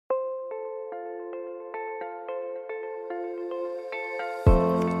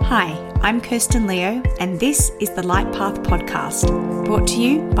Hi, I'm Kirsten Leo, and this is the Light Path Podcast, brought to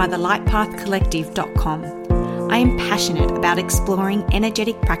you by the lightpathcollective.com. I am passionate about exploring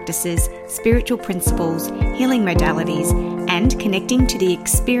energetic practices, spiritual principles, healing modalities, and connecting to the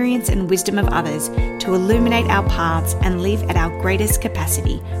experience and wisdom of others to illuminate our paths and live at our greatest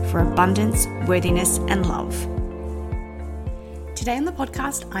capacity for abundance, worthiness, and love. Today on the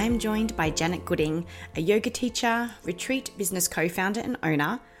podcast, I am joined by Janet Gooding, a yoga teacher, retreat business co-founder and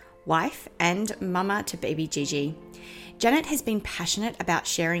owner, wife, and mama to baby Gigi. Janet has been passionate about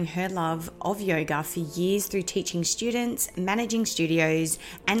sharing her love of yoga for years through teaching students, managing studios,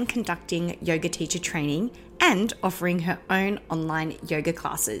 and conducting yoga teacher training, and offering her own online yoga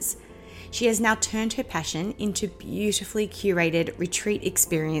classes. She has now turned her passion into beautifully curated retreat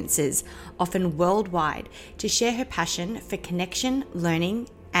experiences, often worldwide, to share her passion for connection, learning,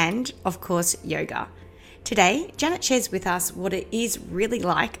 and, of course, yoga. Today, Janet shares with us what it is really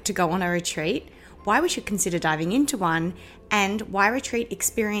like to go on a retreat, why we should consider diving into one, and why retreat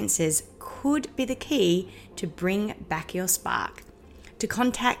experiences could be the key to bring back your spark. To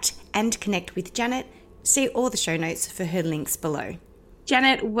contact and connect with Janet, see all the show notes for her links below.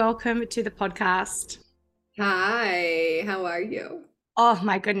 Janet, welcome to the podcast. Hi, how are you? Oh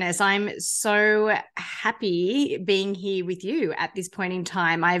my goodness, I'm so happy being here with you at this point in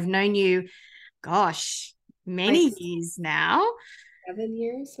time. I've known you, many years now. 7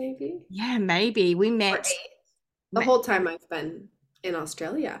 years, maybe? Yeah, maybe. We met. The whole time I've been in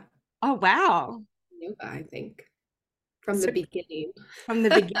Australia. Oh, wow. Yoga, I think, from the beginning. From the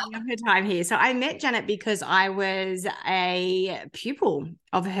beginning of her time here. So I met Janet because I was a pupil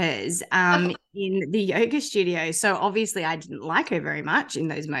of hers in the yoga studio. So obviously I didn't like her very much in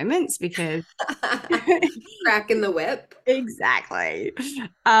those moments because cracking the whip. Exactly.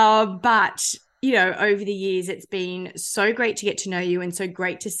 But you know, over the years, it's been so great to get to know you and so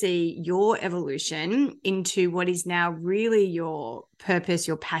great to see your evolution into what is now really your purpose,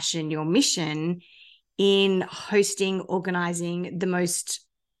 your passion, your mission in hosting, organizing the most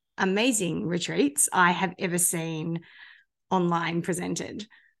amazing retreats I have ever seen online presented.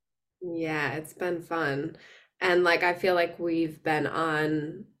 Yeah, it's been fun. And I feel like we've been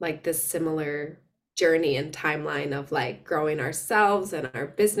on this similar journey and timeline of growing ourselves and our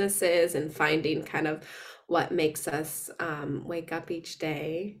businesses and finding kind of what makes us wake up each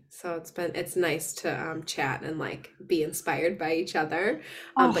day. So it's nice to chat and be inspired by each other.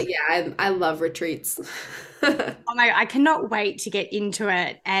 But yeah, I love retreats. I cannot wait to get into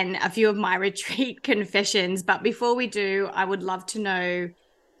it and a few of my retreat confessions. But before we do, I would love to know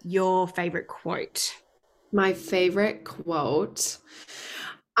your favorite quote. My favorite quote.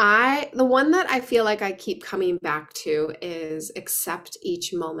 The one that I feel like I keep coming back to is accept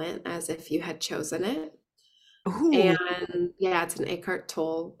each moment as if you had chosen it. Ooh. And yeah, it's an Eckhart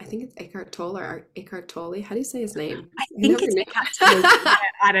Tolle. I think it's Eckhart Tolle or Eckhart Tolle. How do you say his name? I think it's Eckhart Tolle.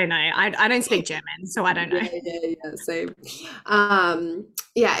 I don't know. I don't speak German, so I don't know. Yeah, same.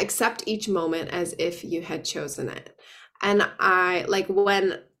 Yeah, accept each moment as if you had chosen it. And I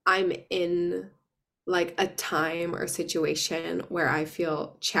when I'm in a time or situation where I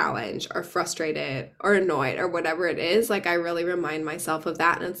feel challenged or frustrated or annoyed or whatever it is, I really remind myself of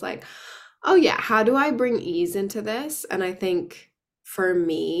that. And it's oh yeah, how do I bring ease into this? And I think for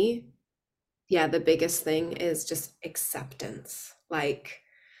me, yeah, the biggest thing is just acceptance,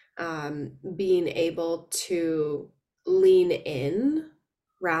 being able to lean in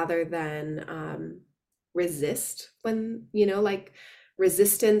rather than resist when,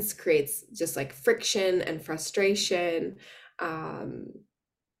 resistance creates just friction and frustration.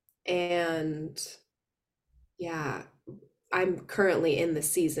 And yeah, I'm currently in the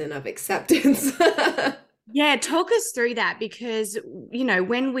season of acceptance. Yeah, talk us through that because,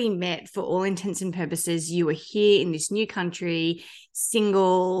 when we met, for all intents and purposes, you were here in this new country,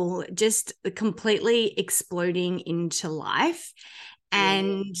 single, just completely exploding into life.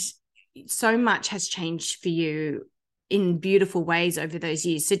 And so much has changed for you in beautiful ways over those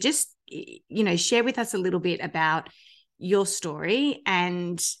years. So just, share with us a little bit about your story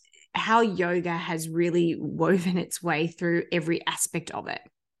and how yoga has really woven its way through every aspect of it.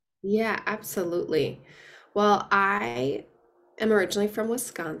 Yeah, absolutely. Well, I am originally from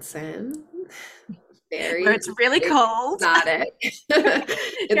Wisconsin. Where it's really cold. Exotic.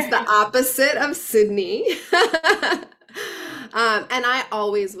 It's the opposite of Sydney. And I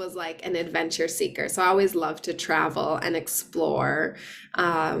always was an adventure seeker. So I always loved to travel and explore.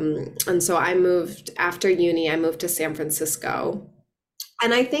 And so after uni, I moved to San Francisco.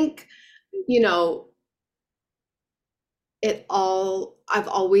 And I think, I've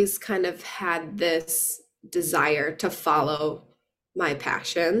always kind of had this desire to follow my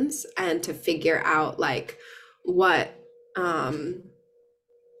passions and to figure out like what um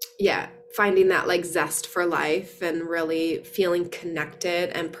yeah, finding that like zest for life and really feeling connected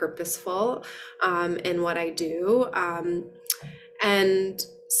and purposeful in what I do. And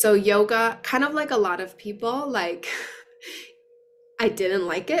so yoga, kind of like a lot of people, like I didn't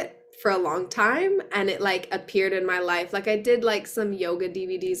like it for a long time and it like appeared in my life. Like I did like some yoga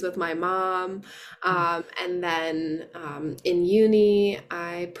DVDs with my mom. And then in uni,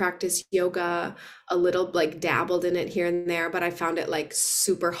 I practiced yoga a little, like dabbled in it here and there, but I found it like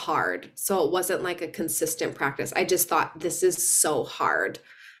super hard. So it wasn't like a consistent practice. I just thought this is so hard.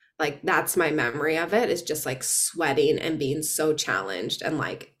 Like that's my memory of it is just like sweating and being so challenged and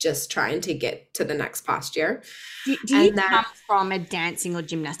like just trying to get to the next posture. Do you And then come from a dancing or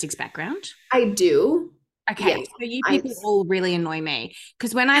gymnastics background? I do. Yeah, Okay, so you I people all really annoy me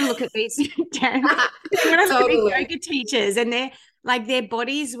because when I look at these dance, when I look at these totally yoga teachers and they're like their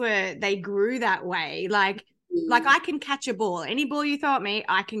bodies were they grew that way, like mm, I can catch a ball. Any ball you throw at me,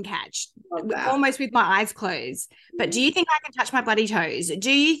 I can catch love that. almost with my eyes closed. But do you think I can touch my bloody toes?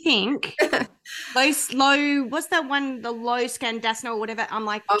 Do you think low, what's that one, the low Skandasana or whatever? I'm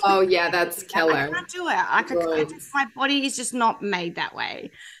like, can Oh yeah, I that's do that? I killer. can't do it. I just Gross. my body is just not made that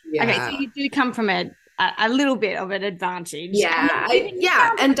way. Okay, so Yeah. you do come from a little bit of an advantage. And Yeah, then you yeah,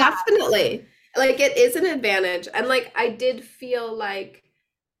 found and the path. definitely like it is an advantage. And like I did feel like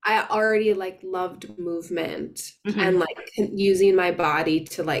I already like loved movement and Mhm. like using my body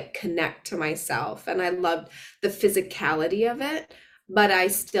to like connect to myself. And I loved the physicality of it, but I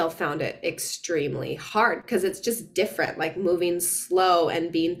still found it extremely hard because it's just different, like moving slow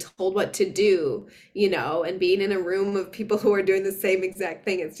and being told what to do, and being in a room of people who are doing the same exact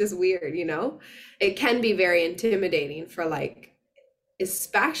thing. It's just weird, you know? It can be very intimidating for like,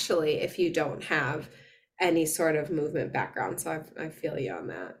 especially if you don't have any sort of movement background. So I feel you on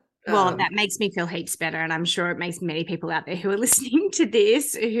that. Well, that makes me feel heaps better. And I'm sure it makes many people out there who are listening to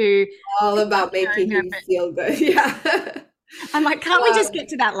this who All are about very making you nervous. feel good. Yeah. I'm like, can't we just Um, get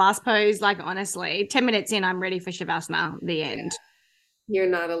to that last pose? Like, honestly, 10 minutes in, I'm ready for Shavasana, the yeah, end. you're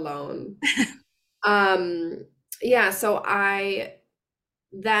not alone. Um, yeah, so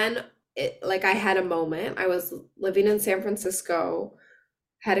then like I had a moment. I was living in San Francisco,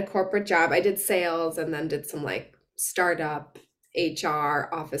 had a corporate job. I did sales and then did some like startup HR,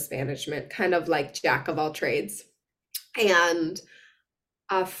 office management, kind of like jack of all trades. And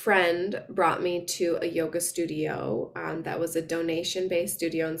a friend brought me to a yoga studio that was a donation-based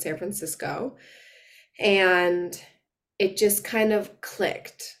studio in San Francisco. And it just kind of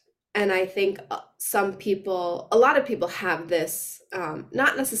clicked. And I think a lot of people have this,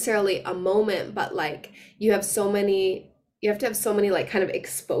 not necessarily a moment, but like you have to have so many like kind of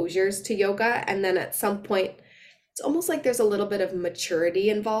exposures to yoga. And then at some point, it's almost like there's a little bit of maturity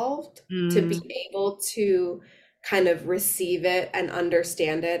involved to be Mm. able to kind of receive it and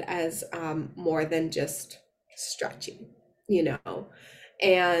understand it as more than just stretching, you know?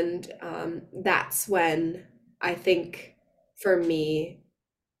 And that's when I think for me,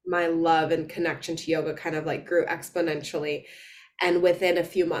 my love and connection to yoga kind of like grew exponentially. And within a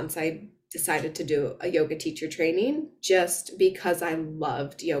few months, I decided to do a yoga teacher training just because I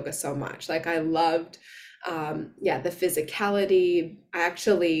loved yoga so much. Like I loved, yeah, the physicality. I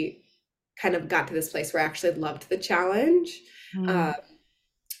actually kind of got to this place where I actually loved the challenge. Mm. Uh,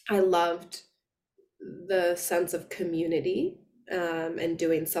 I loved the sense of community and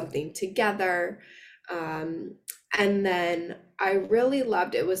doing something together. Um, and then I really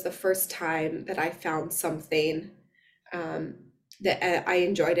loved it was the first time that I found something um, that I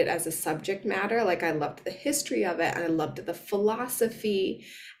enjoyed it as a subject matter. Like I loved the history of it, and I loved the philosophy,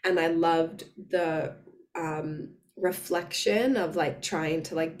 and I loved the reflection of like trying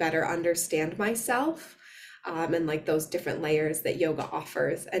to like better understand myself and like those different layers that yoga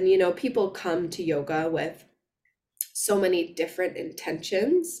offers. And people come to yoga with so many different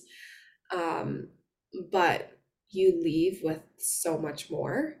intentions, um, but you leave with so much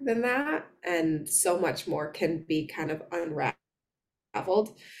more than that, and so much more can be kind of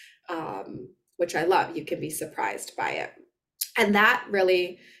unraveled, which I love. You can be surprised by it. And that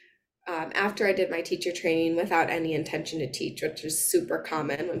really, after I did my teacher training without any intention to teach, which is super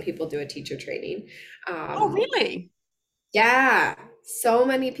common when people do a teacher training, Oh, um, really? yeah, so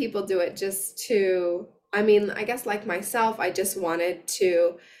many people do it just to, I mean, I guess like myself, I just wanted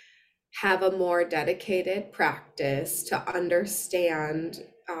to have a more dedicated practice to understand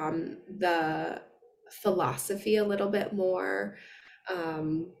the philosophy a little bit more.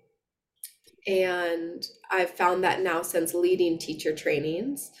 Um, and I've found that now since leading teacher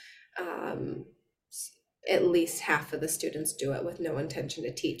trainings, um, at least half of the students do it with no intention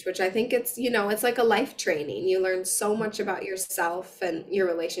to teach, which I think it's, it's like a life training. You learn so much about yourself and your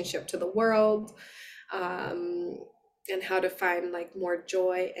relationship to the world, um, and how to find like more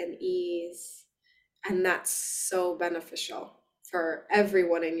joy and ease. And that's so beneficial for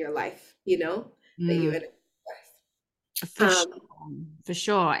everyone in your life, that you Mm, interact for with. sure. For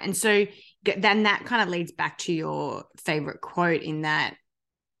sure. And so then that kind of leads back to your favorite quote, in that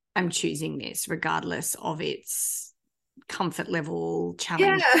I'm choosing this regardless of its comfort level,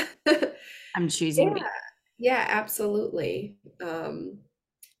 challenge. Yeah. I'm choosing Yeah. this. Yeah, absolutely.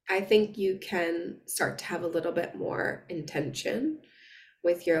 I think you can start to have a little bit more intention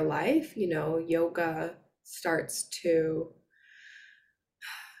with your life. Yoga starts to,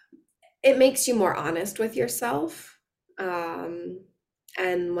 it makes you more honest with yourself. Um,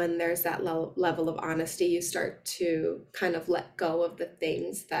 and when there's that level of honesty, you start to kind of let go of the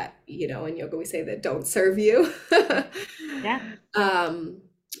things that, in yoga we say that don't serve you. Yeah. Um,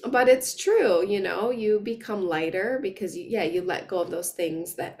 but it's true, you become lighter because you let go of those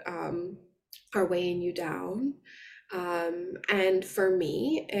things that are weighing you down. And for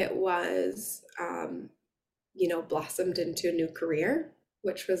me, it was, blossomed into a new career,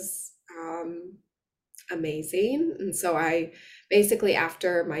 which was amazing. And so I basically,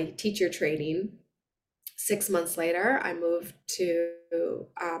 after my teacher training, 6 months later, I moved to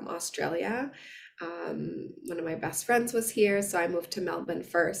Australia. One of my best friends was here, so I moved to Melbourne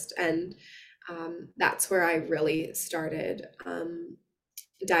first. And that's where I really started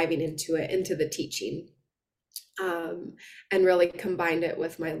diving into the teaching, and really combined it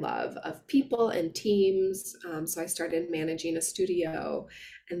with my love of people and teams. So I started managing a studio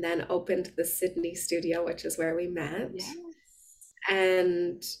and then opened the Sydney studio, which is where we met. Yes.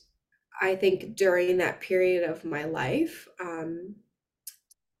 And I think during that period of my life,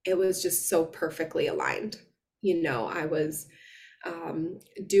 it was just so perfectly aligned. I was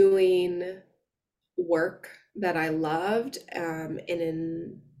doing work that I loved,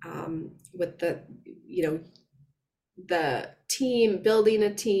 with the team, building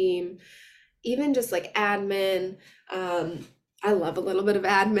a team, even just like admin. I love a little bit of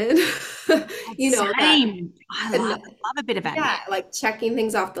admin, that, Same. and I love a bit of yeah, admin. like checking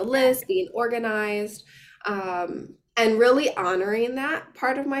things off the list, being organized, and really honoring that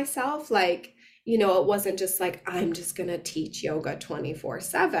part of myself. Like, it wasn't just like, I'm just going to teach yoga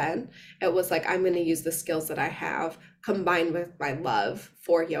 24/7. It was like, I'm going to use the skills that I have combined with my love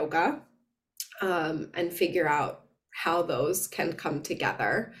for yoga, and figure out how those can come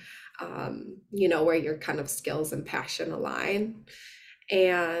together, where your kind of skills and passion align.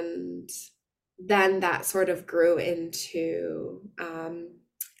 And then that sort of grew into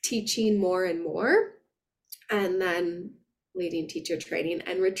teaching more and more, and then leading teacher training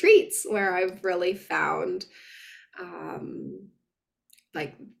and retreats, where I've really found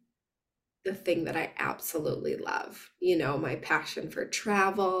like the thing that I absolutely love, my passion for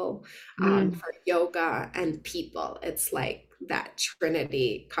travel, Mm. for yoga and people. It's like that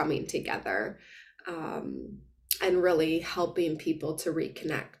trinity coming together, um, and really helping people to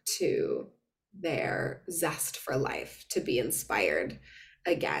reconnect to their zest for life, to be inspired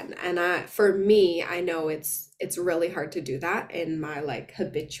again. And for me, I know it's really hard to do that in my like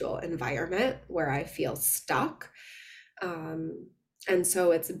habitual environment where I feel stuck. Um, and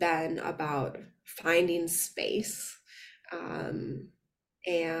so it's been about finding space, um,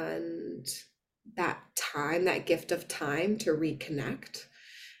 and that time, that gift of time to reconnect,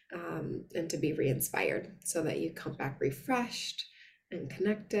 and to be re-inspired so that you come back refreshed and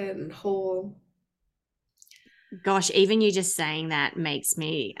connected and whole. Gosh, even you just saying that makes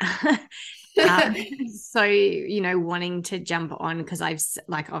me Have so, wanting to jump on, because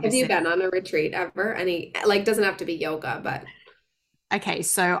like you obviously. been on a retreat ever? Any, like, doesn't have to be yoga, but Okay,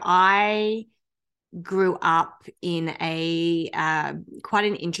 so I grew up in a quite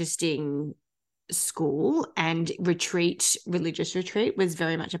an interesting school, and religious retreat was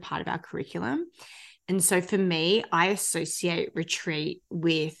very much a part of our curriculum. And so for me, I associate retreat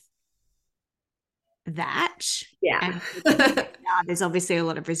with that. yeah. And there's obviously a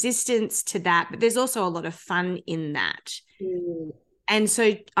lot of resistance to that, but there's also a lot of fun in that. Mm, And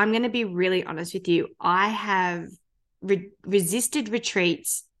so I'm going to be really honest with you. I have resisted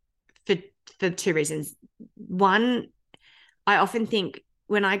retreats for two reasons. One, I often think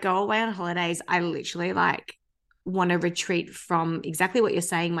when I go away on holidays, I literally like want to retreat from exactly what you're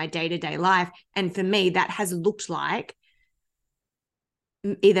saying, my day-to-day life. And for me, that has looked like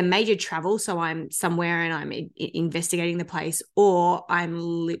either major travel, so I'm somewhere and I'm investigating the place, or I'm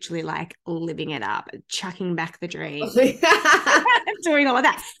literally like living it up, chucking back the dream, doing all of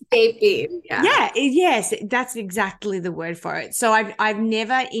that. Escaping. Yeah. Yeah, yes, that's exactly the word for it. So I've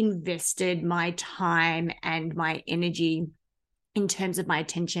never invested my time and my energy in terms of my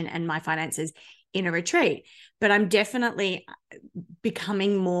attention and my finances in a retreat, but I'm definitely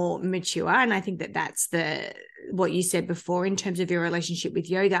becoming more mature. And I think that that's what you said before in terms of your relationship with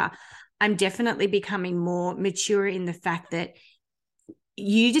yoga. I'm definitely becoming more mature in the fact that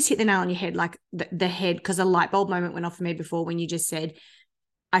you just hit the nail on your head, like the head, because a light bulb moment went off for me before when you just said,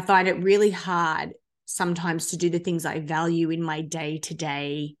 I find it really hard sometimes to do the things I value in my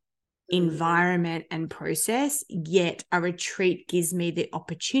day-to-day environment and process, yet a retreat gives me the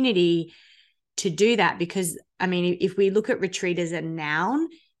opportunity to do that. Because I mean, if we look at retreat as a noun,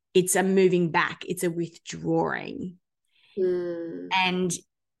 it's a moving back, it's a withdrawing. And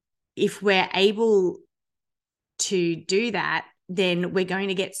if we're able to do that, then we're going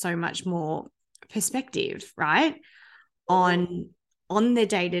to get so much more perspective, right, on the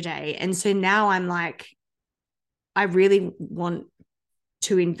day-to-day. And so now I'm like, I really want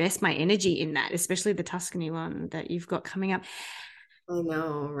to invest my energy in that, especially the Tuscany one that you've got coming up. I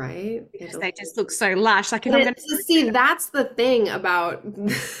know, right? Because they just look so lush. Like, if I'm going to see, that's the thing about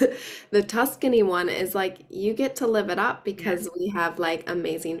the Tuscany one is like you get to live it up because we have like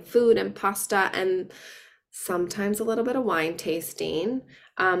amazing food and pasta and sometimes a little bit of wine tasting.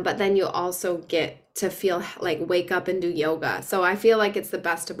 But then you also get to feel like wake up and do yoga. So I feel like it's the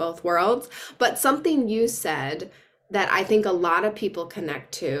best of both worlds. But something you said that I think a lot of people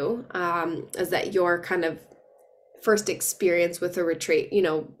connect to is that your kind of first experience with a retreat,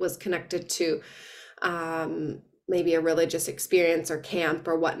 was connected to maybe a religious experience or camp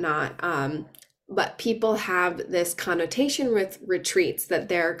or whatnot. But people have this connotation with retreats that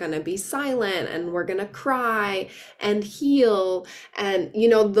they're going to be silent and we're going to cry and heal. And,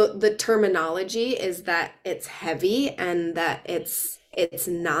 the terminology is that it's heavy and that it's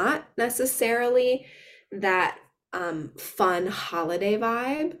not necessarily that fun holiday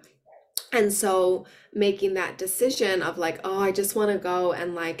vibe. And so making that decision of like, oh, I just want to go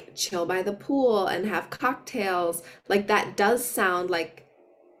and like chill by the pool and have cocktails, like that does sound like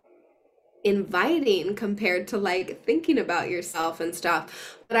inviting compared to like thinking about yourself and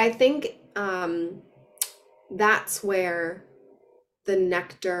stuff. But I think that's where the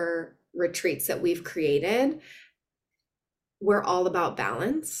Nectar retreats that we've created, we're all about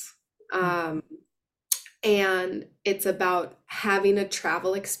balance. And it's about having a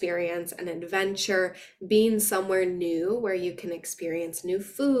travel experience, an adventure, being somewhere new where you can experience new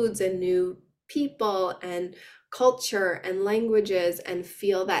foods and new people and culture and languages and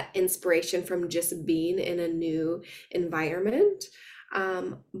feel that inspiration from just being in a new environment.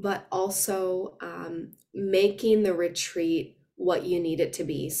 But also making the retreat what you need it to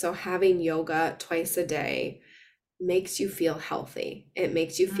be. So having yoga twice a day makes you feel healthy. It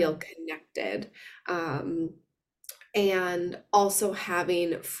makes you feel connected. And also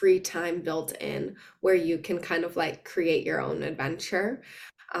having free time built in where you can kind of like create your own adventure.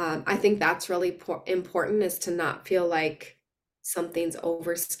 I think that's really important, is to not feel like something's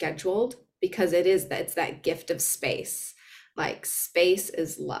overscheduled, because it's that gift of space. Like space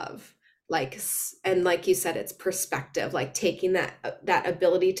is love. And like you said, it's perspective, like taking that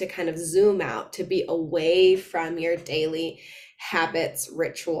ability to kind of zoom out, to be away from your daily habits,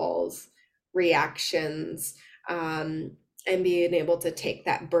 rituals, reactions, and being able to take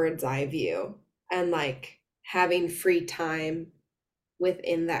that bird's eye view, and like having free time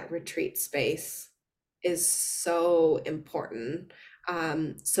within that retreat space is so important,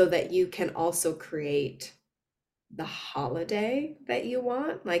 so that you can also create the holiday that you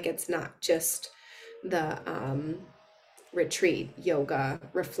want. Like it's not just the retreat, yoga,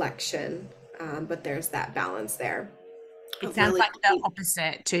 reflection, but there's that balance there. It sounds like the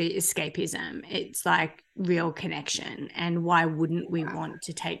opposite to escapism. It's like real connection. And why wouldn't we want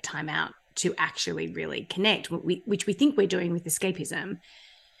to take time out to actually really connect, which we think we're doing with escapism?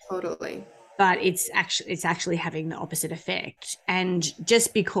 Totally. But it's actually having the opposite effect. And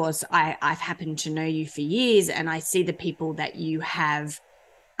just because I've happened to know you for years and I see the people that you have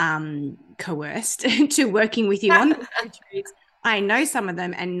coerced to working with you on the retreats, I know some of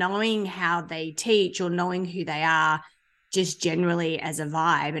them, and knowing how they teach or knowing who they are just generally as a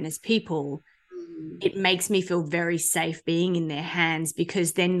vibe and as people, it makes me feel very safe being in their hands,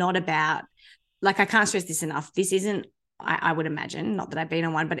 because they're not about, like, I can't stress this enough. This isn't, I would imagine, not that I've been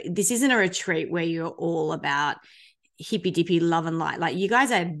on one, but this isn't a retreat where you're all about hippy dippy love and light. Like, you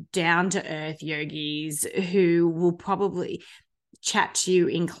guys are down to earth yogis who will probably, chat to you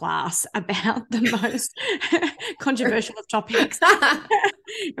in class about the most controversial of topics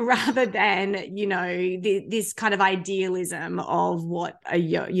rather than, this kind of idealism of what a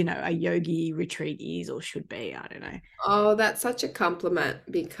yogi retreat is or should be. I don't know. Oh, that's such a compliment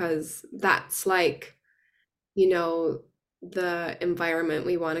because that's like, you know, the environment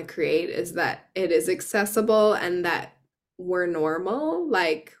we want to create is that it is accessible and that we're normal.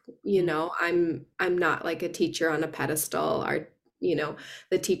 Like, I'm not like a teacher on a pedestal. You know,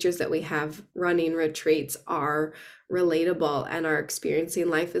 the teachers that we have running retreats are relatable and are experiencing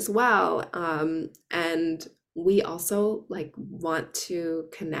life as well. And we also like want to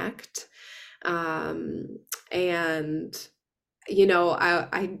connect. And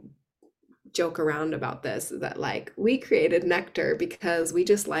I joke around about this that like we created Nectar because we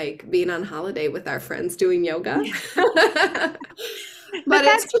just like being on holiday with our friends doing yoga. But But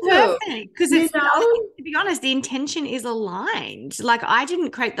it's that's true, perfect because you know? to be honest, the intention is aligned. Like I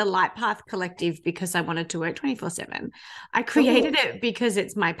didn't create the Light Path Collective because I wanted to work 24/7. I created it because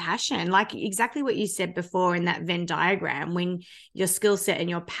it's my passion. Like exactly what you said before in that Venn diagram, when your skill set and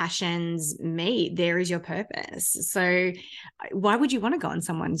your passions meet, there is your purpose. So why would you want to go on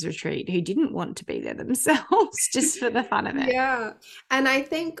someone's retreat who didn't want to be there themselves just for the fun of it? Yeah. And I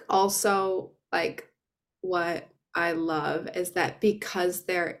think also like what I love is that because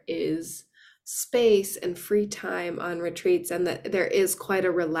there is space and free time on retreats and that there is quite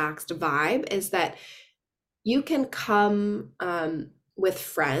a relaxed vibe, is that you can come with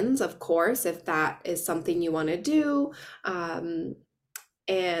friends, of course, if that is something you want to do. Um,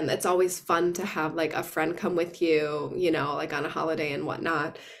 and it's always fun to have like a friend come with you, like on a holiday and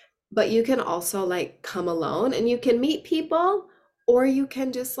whatnot. But you can also like come alone and you can meet people, or you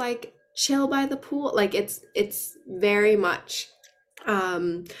can just like chill by the pool. Like it's very much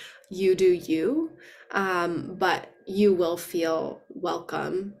um you do you, but you will feel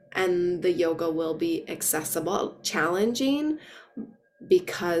welcome and the yoga will be accessible, challenging,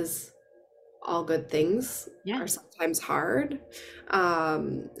 because all good things Yeah. are sometimes hard,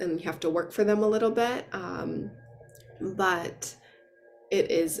 and you have to work for them a little bit, but it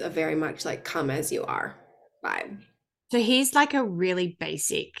is a very much like come as you are vibe. So here's like a really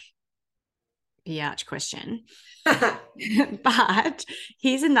basic biatch question. But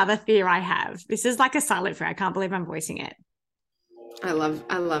here's another fear I have. This is like a silent fear. I can't believe I'm voicing it. I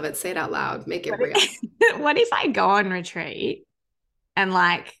love it. Say it out loud. Make it What real. if, what if I go on retreat and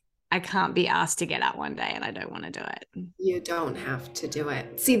like I can't be asked to get up one day and I don't want to do it? You don't have to do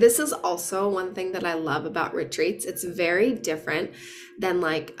it. See, this is also one thing that I love about retreats. It's very different than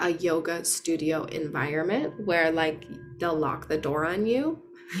like a yoga studio environment where like they'll lock the door on you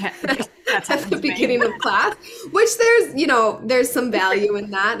Yeah, that's at happened the to me. beginning of class, which there's some value in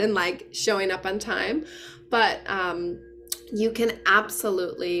that and like showing up on time. But you can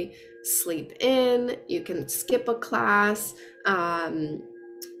absolutely sleep in, you can skip a class.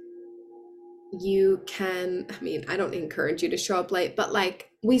 You can, I mean, I don't encourage you to show up late, but like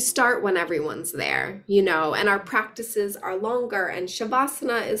we start when everyone's there, and our practices are longer, and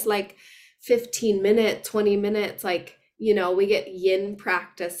Shavasana is like 15 minutes, 20 minutes. Like, we get yin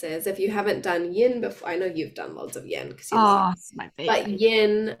practices. If you haven't done yin before, I know you've done loads of yin because you love Oh, it. it's my But favorite.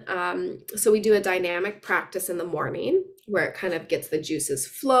 yin, so we do a dynamic practice in the morning where it kind of gets the juices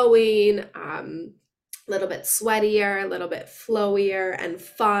flowing, a little bit sweatier, a little bit flowier and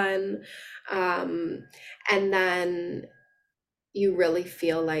fun. Um, and then you really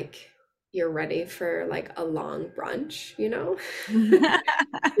feel like you're ready for like a long brunch.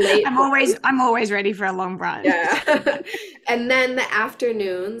 Late brunch. I'm always ready for a long brunch. Yeah. And then the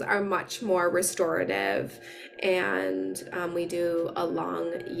afternoons are much more restorative. And we do a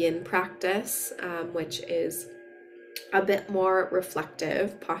long yin practice, which is a bit more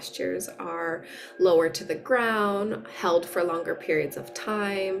reflective. Postures are lower to the ground, held for longer periods of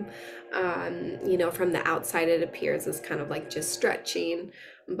time. From the outside, it appears as kind of like just stretching,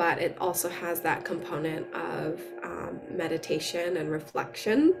 but it also has that component of meditation and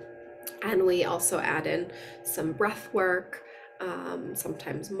reflection. And we also add in some breath work,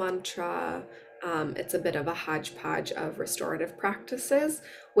 sometimes mantra. It's a bit of a hodgepodge of restorative practices,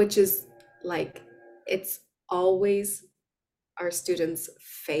 which is like, it's always our students'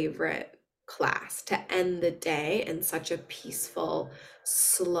 favorite class to end the day in such a peaceful,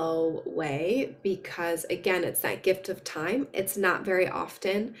 slow way, because again, it's that gift of time. It's not very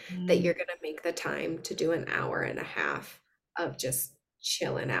often that Mm. you're going to make the time to do an hour and a half of just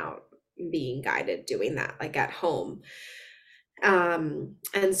chilling out, being guided, doing that like at home.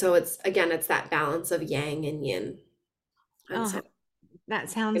 And so it's that balance of yang and yin. And Oh, so, that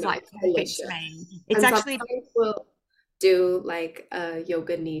sounds like it's perfect to delicious. me. It's And actually sometimes do like a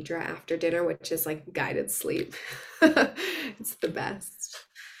yoga nidra after dinner, which is like guided sleep. It's the best.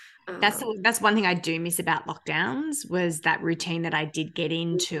 Um, That's one thing I do miss about lockdowns was that routine that I did get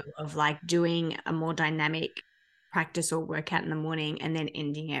into of like doing a more dynamic practice or workout in the morning and then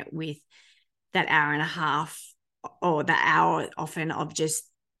ending it with that hour and a half or the hour often of just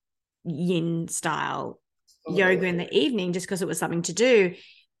yin style yoga in totally. the evening just because it was something to do.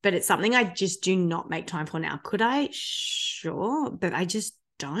 But it's something I just do not make time for now. Could I? Sure. But I just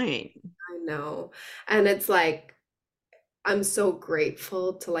don't. I know. And it's like I'm so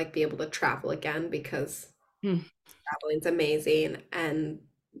grateful to like be able to travel again because Hmm. traveling's amazing and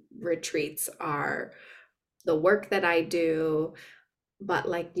retreats are the work that I do. But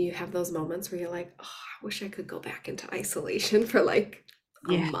like you have those moments where you're like, oh, I wish I could go back into isolation for like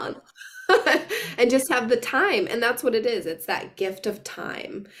a Yeah. month and just have the time. And that's what it is. It's that gift of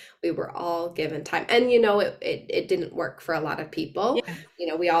time. We were all given time. And it didn't work for a lot of people.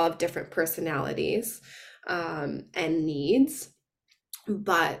 Yeah. We all have different personalities and needs.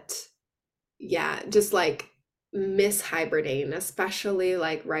 But yeah, just like miss hibernating, especially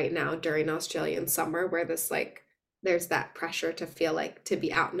like right now during Australian summer where there's that pressure to feel like to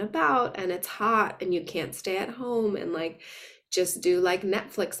be out and about and it's hot and you can't stay at home and like just do like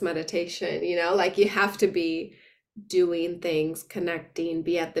Netflix meditation, like you have to be doing things, connecting,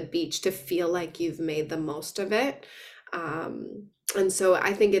 be at the beach to feel like you've made the most of it. And so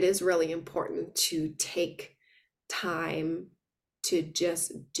I think it is really important to take time to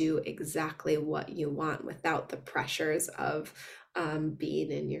just do exactly what you want without the pressures of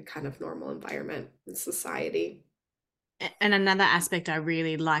being in your kind of normal environment in society. And another aspect I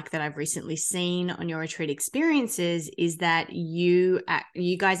really like that I've recently seen on your retreat experiences is that you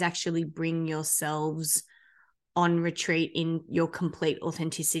guys actually bring yourselves on retreat in your complete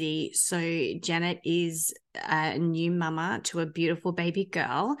authenticity. So Janet is a new mama to a beautiful baby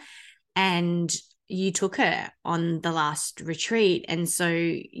girl, and you took her on the last retreat. And so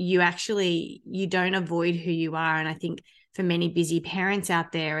you don't avoid who you are. And I think for many busy parents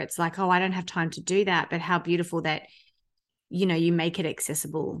out there, it's like, oh, I don't have time to do that. But how beautiful that, you make it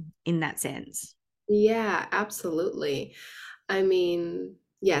accessible in that sense. Yeah, absolutely. I mean,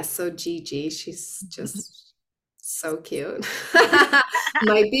 yes, so Gigi, she's just so cute.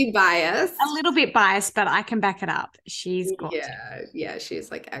 Might be biased. A little bit biased, but I can back it up. She's gorgeous. Yeah, she's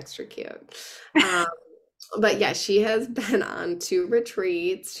like extra cute. Um, but yeah, she has been on 2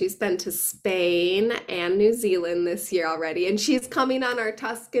 retreats. She's been to Spain and New Zealand this year already, and she's coming on our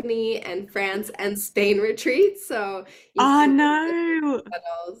Tuscany and France and Spain retreats. So you Oh can no.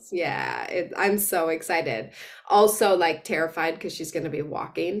 those. Yeah, I'm so excited. Also, like terrified because she's going to be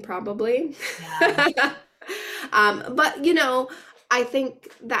walking probably. Yeah. But I think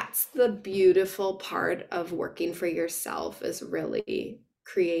that's the beautiful part of working for yourself is really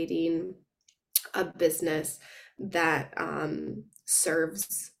creating a business that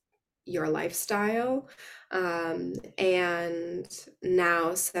serves your lifestyle. And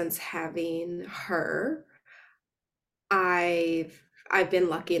now, since having her, I've been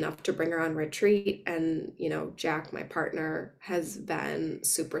lucky enough to bring her on retreat and Jack, my partner, has been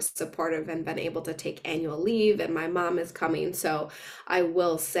super supportive and been able to take annual leave and my mom is coming. So I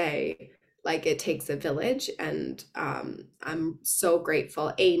will say like it takes a village and I'm so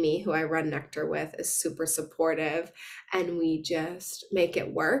grateful. Amy, who I run Nectar with, is super supportive and we just make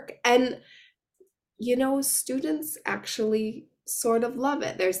it work. And students actually sort of love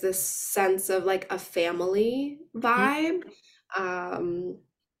it. There's this sense of like a family Mm. vibe. Um,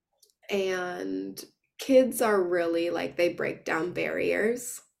 and kids are really like they break down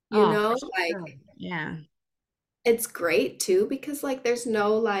barriers, Oh, for like sure. Yeah. it's great too because like there's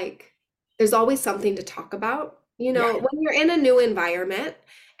no like there's always something to talk about. Yeah. When you're in a new environment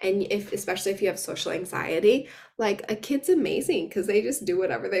and if especially if you have social anxiety, like a kid's amazing because they just do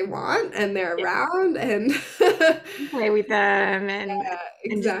whatever they want and they're Yeah. around and Play with them yeah,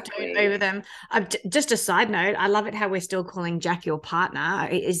 and just dote exactly. over them. Just a side note, I love it how we're still calling Jack your partner.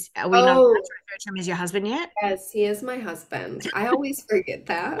 Are we not allowed Oh, to refer to him as your husband yet? yes, he is my husband. I always forget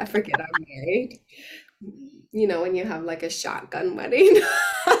that. I forget I'm married. When you have like a shotgun wedding,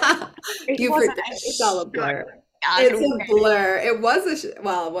 It you wasn't forget. a It's all a shot. blur. It's a blur. It was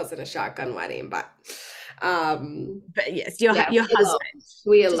well, it wasn't a shotgun wedding, but But yes, yeah, your we eloped. husband.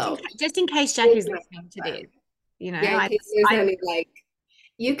 We Just in, eloped. just in case Jack He's is my listening to this, husband. Yeah, in case there's I any like,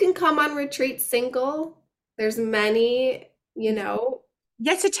 you can come on retreat single. There's many,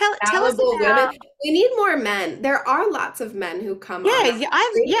 yeah. So tell us valuable women. about. We need more men. There are lots of men who come Yeah, on our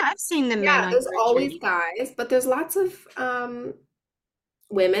retreat. I've seen the men Yeah, on there's your always retreat. guys, but there's lots of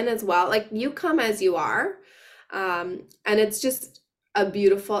women as well. Like you come as you are. And it's just a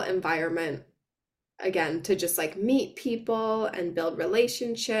beautiful environment, again, to just like meet people and build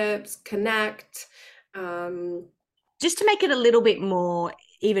relationships, connect. Um, Just to make it a little bit more,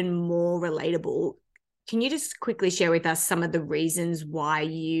 even more relatable, can you just quickly share with us some of the reasons why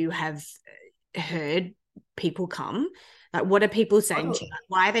you have heard people come? Like, what are people saying to you? oh, Like,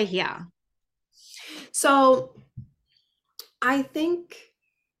 why are they here? so I think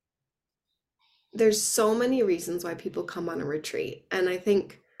there's so many reasons why people come on a retreat. And I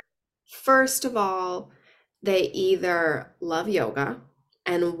think, first of all, they either love yoga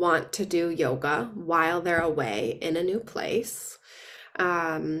and want to do yoga while they're away in a new place.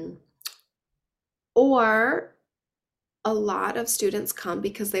 Um, or a lot of students come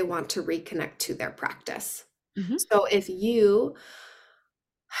because they want to reconnect to their practice. Mm-hmm. So if you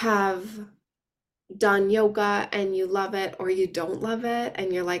have done yoga and you love it or you don't love it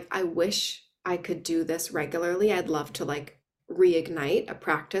and you're like, I wish I could do this regularly, I'd love to like reignite a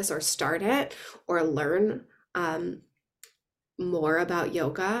practice or start it or learn um, more about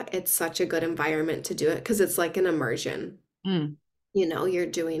yoga, it's such a good environment to do it because it's like an immersion. Mm. You know, you're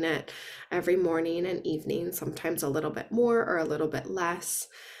doing it every morning and evening, sometimes a little bit more or a little bit less.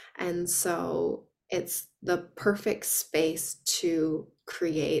 And so it's the perfect space to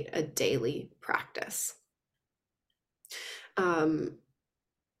create a daily practice. Um,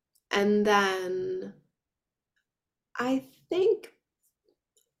 and then I think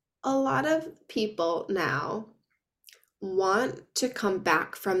a lot of people now want to come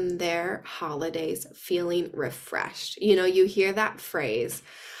back from their holidays feeling refreshed. You know, you hear that phrase,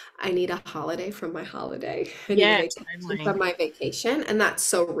 I need a holiday from my holiday. I need a Yeah, vacation totally. from my vacation. And that's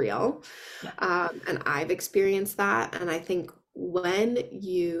so real. Yeah. And I've experienced that. And I think when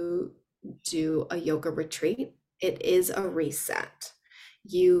you do a yoga retreat, it is a reset.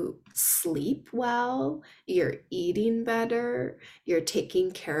 You sleep well, you're eating better, you're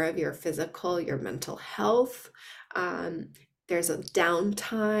taking care of your physical, your mental health. Um, there's a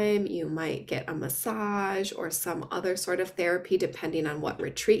downtime. You might get a massage or some other sort of therapy, depending on what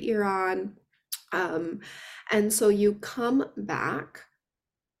retreat you're on. Um, and so you come back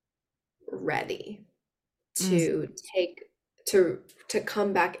ready Mm. to take to to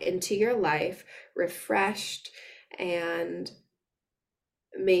come back into your life refreshed and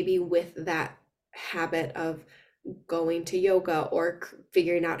maybe with that habit of going to yoga or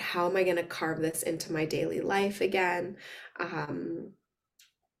figuring out how am I going to carve this into my daily life again. Um,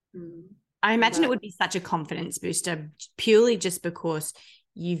 mm, I imagine it but would be such a confidence booster purely just because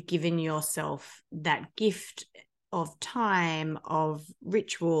you've given yourself that gift of time, of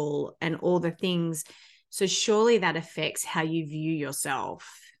ritual, and all the things. So surely that affects how you view yourself.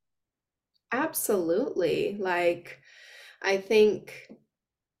 absolutely, like I think,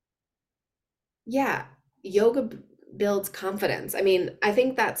 yeah, yoga builds confidence. I mean, I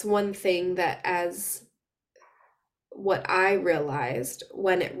think that's one thing that as what I realized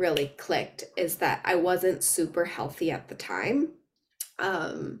when it really clicked is that I wasn't super healthy at the time.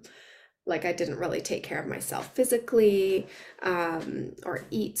 Um, like I didn't really take care of myself physically, or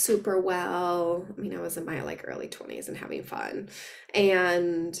eat super well. I mean, I was in my like early 20s and having fun.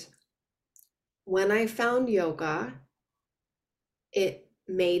 And when I found yoga, it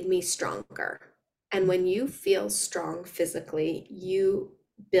made me stronger. And when you feel strong physically, you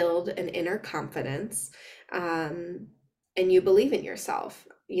build an inner confidence, um, and you believe in yourself,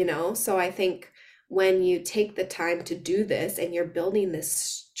 you know? So I think when you take the time to do this and you're building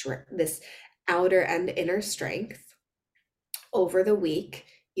this outer and inner strength over the week,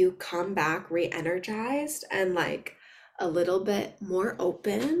 you come back re-energized and like a little bit more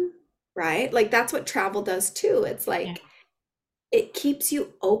open, right? Like that's what travel does too. It's Yeah. like it keeps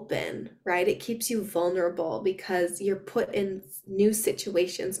you open, right? It keeps you vulnerable because you're put in new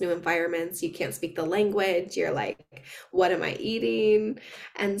situations, new environments. You can't speak the language. You're like, what am I eating?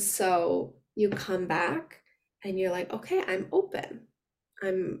 And so you come back and you're like, okay, I'm open.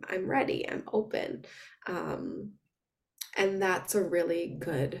 I'm ready. I'm open. Um, and that's a really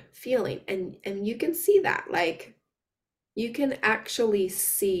good feeling. And you can see that. Like you can actually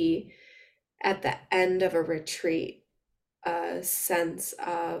see at the end of a retreat a sense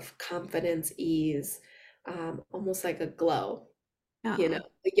of confidence, ease, almost like a glow, you know, Oh,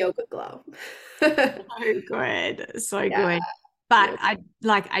 the yoga glow. so good. So Yeah, good. But yoga.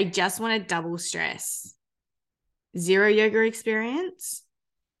 I just want to double stress. Zero yoga experience.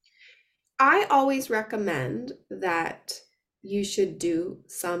 I always recommend that you should do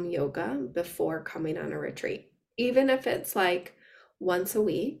some yoga before coming on a retreat, even if it's like once a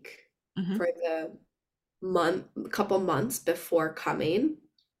week Mm-hmm. for the couple months before coming.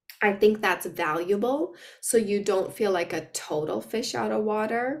 I think that's valuable. So you don't feel like a total fish out of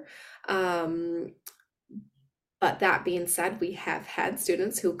water. Um, but that being said, we have had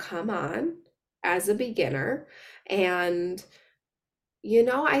students who come on as a beginner. And,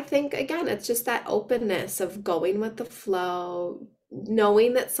 I think again, it's just that openness of going with the flow,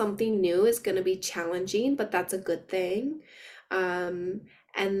 knowing that something new is going to be challenging, but that's a good thing. Um,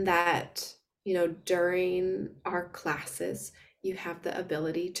 and that, during our classes, you have the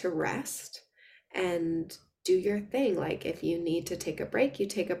ability to rest and do your thing. Like if you need to take a break, you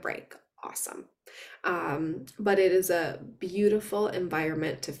take a break. Awesome. But it is a beautiful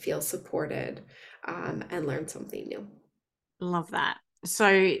environment to feel supported, and learn something new. Love that.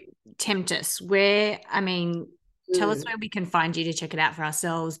 So tempt us tell us Mm. where we can find you to check it out for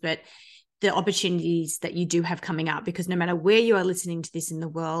ourselves, but the opportunities that you do have coming up, because no matter where you are listening to this in the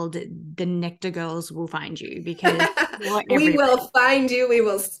world, the Nectar Girls will find you because We will find you, we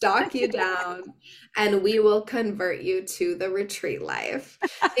will stalk you down, and we will convert you to the retreat life.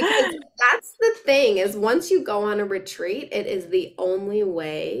 Because that's the thing is once you go on a retreat, it is the only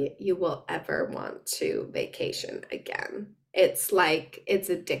way you will ever want to vacation again. It's like it's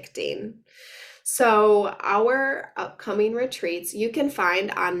addicting. So our upcoming retreats you can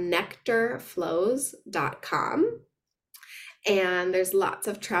find on nectarflows.com. And there's lots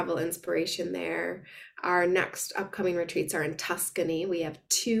of travel inspiration there. Our next upcoming retreats are in Tuscany. We have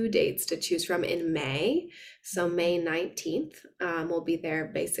 2 dates to choose from in May. So May 19th, we'll be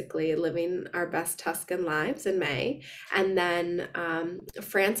there basically living our best Tuscan lives in May. And then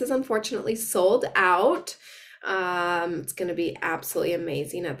France is unfortunately sold out. It's going to be absolutely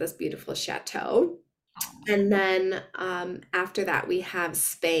amazing at this beautiful chateau. And then after that, we have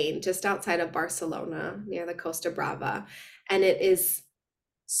Spain, just outside of Barcelona, near the Costa Brava. And it is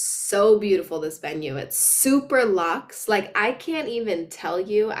so beautiful, this venue. It's super luxe. Like, I can't even tell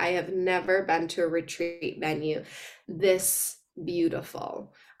you, I have never been to a retreat venue this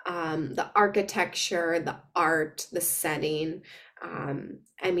beautiful. The architecture, the art, the setting.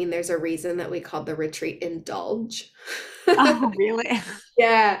 There's a reason that we call the retreat Indulge. Oh, really?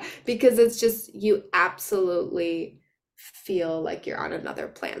 Yeah, because it's just you absolutely feel like you're on another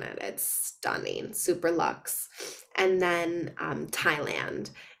planet. It's stunning, super luxe. And then Thailand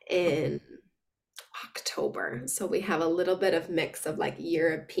in October. So we have a little bit of mix of like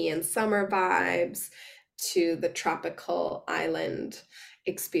European summer vibes to the tropical island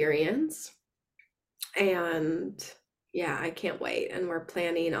experience. And yeah, I can't wait. And we're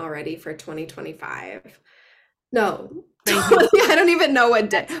planning already for 2025. No, I don't even know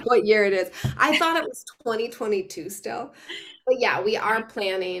what year it is. I thought it was 2022 still. But yeah, we are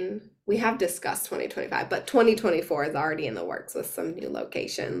planning. We have discussed 2025, but 2024 is already in the works with some new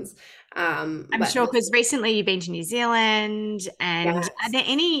locations. I'm sure because recently you've been to New Zealand, and Yes. are there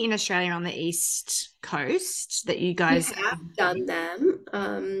any in Australia on the East Coast that you guys We have done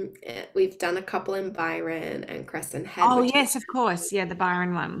them. We've done a couple in Byron and Crescent Head. Oh, yes, of course. Yeah, the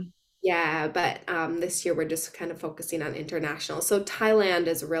Byron one. Yeah, but this year we're just kind of focusing on international. So Thailand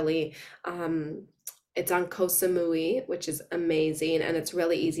is really, it's on Koh Samui, which is amazing, and it's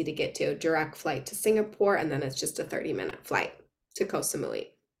really easy to get to. Direct flight to Singapore, and then it's just a 30-minute flight to Koh Samui.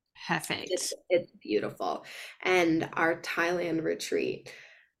 Perfect. It's beautiful. And our Thailand retreat,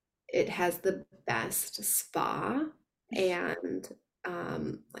 it has the best spa, and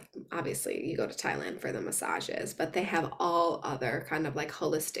like obviously you go to Thailand for the massages, but they have all other kind of like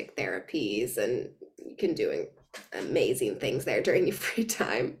holistic therapies, and you can do amazing things there during your free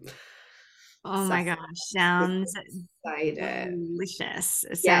time. Oh my gosh, sounds excited. delicious.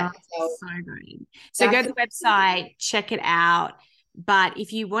 It Yeah, sounds so good. So go to the website, check it out. But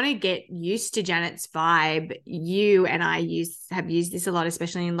if you want to get used to Janet's vibe, you and I have used this a lot,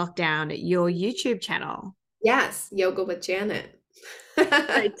 especially in lockdown, your YouTube channel. Yes, Yoga with Janet.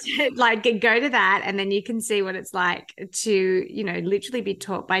 Like go to that, and then you can see what it's like to, literally be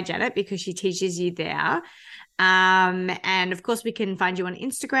taught by Janet, because she teaches you there. And of course we can find you on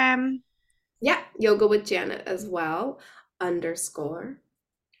Instagram. Yeah, Yoga with Janet as well, _.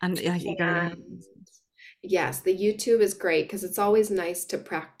 And you got yes, the YouTube is great because it's always nice to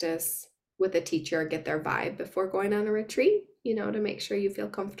practice with a teacher, get their vibe before going on a retreat, to make sure you feel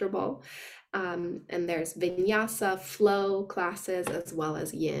comfortable. And there's vinyasa flow classes as well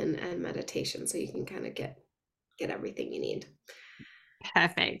as yin and meditation, so you can kind of get everything you need.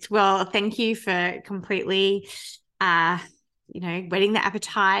 Perfect. Well, thank you for completely whetting the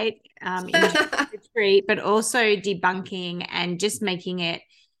appetite in the retreat, but also debunking and just making it,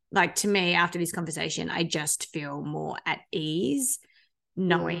 like, to me, after this conversation, I just feel more at ease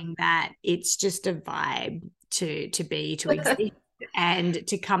knowing that it's just a vibe to exist. and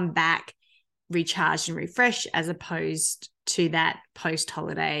to come back recharged and refreshed, as opposed to that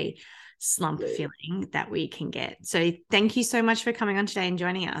post-holiday slump feeling that we can get. So thank you so much for coming on today and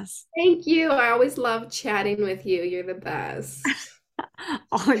joining us. Thank you. I always love chatting with you. You're the best.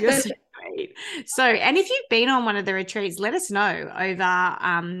 Oh, you're so great. So, and if you've been on one of the retreats, let us know over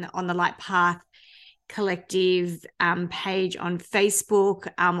on the Light Path Collective page on Facebook,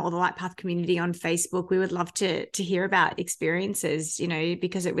 or the Light Path community on Facebook. We would love to hear about experiences,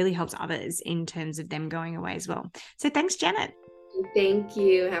 because it really helps others in terms of them going away as well. So thanks, Janet. Thank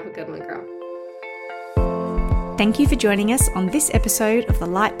you. Have a good one, girl. Thank you for joining us on this episode of the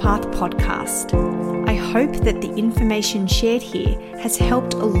Light Path podcast. I hope that the information shared here has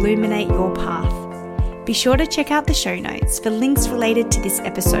helped illuminate your path. Be sure to check out the show notes for links related to this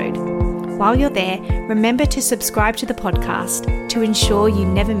episode. While you're there, remember to subscribe to the podcast to ensure you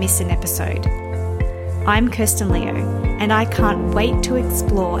never miss an episode. I'm Kirsten Leo, and I can't wait to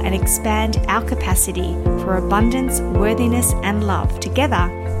explore and expand our capacity for abundance, worthiness, and love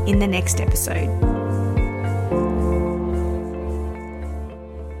together in the next episode.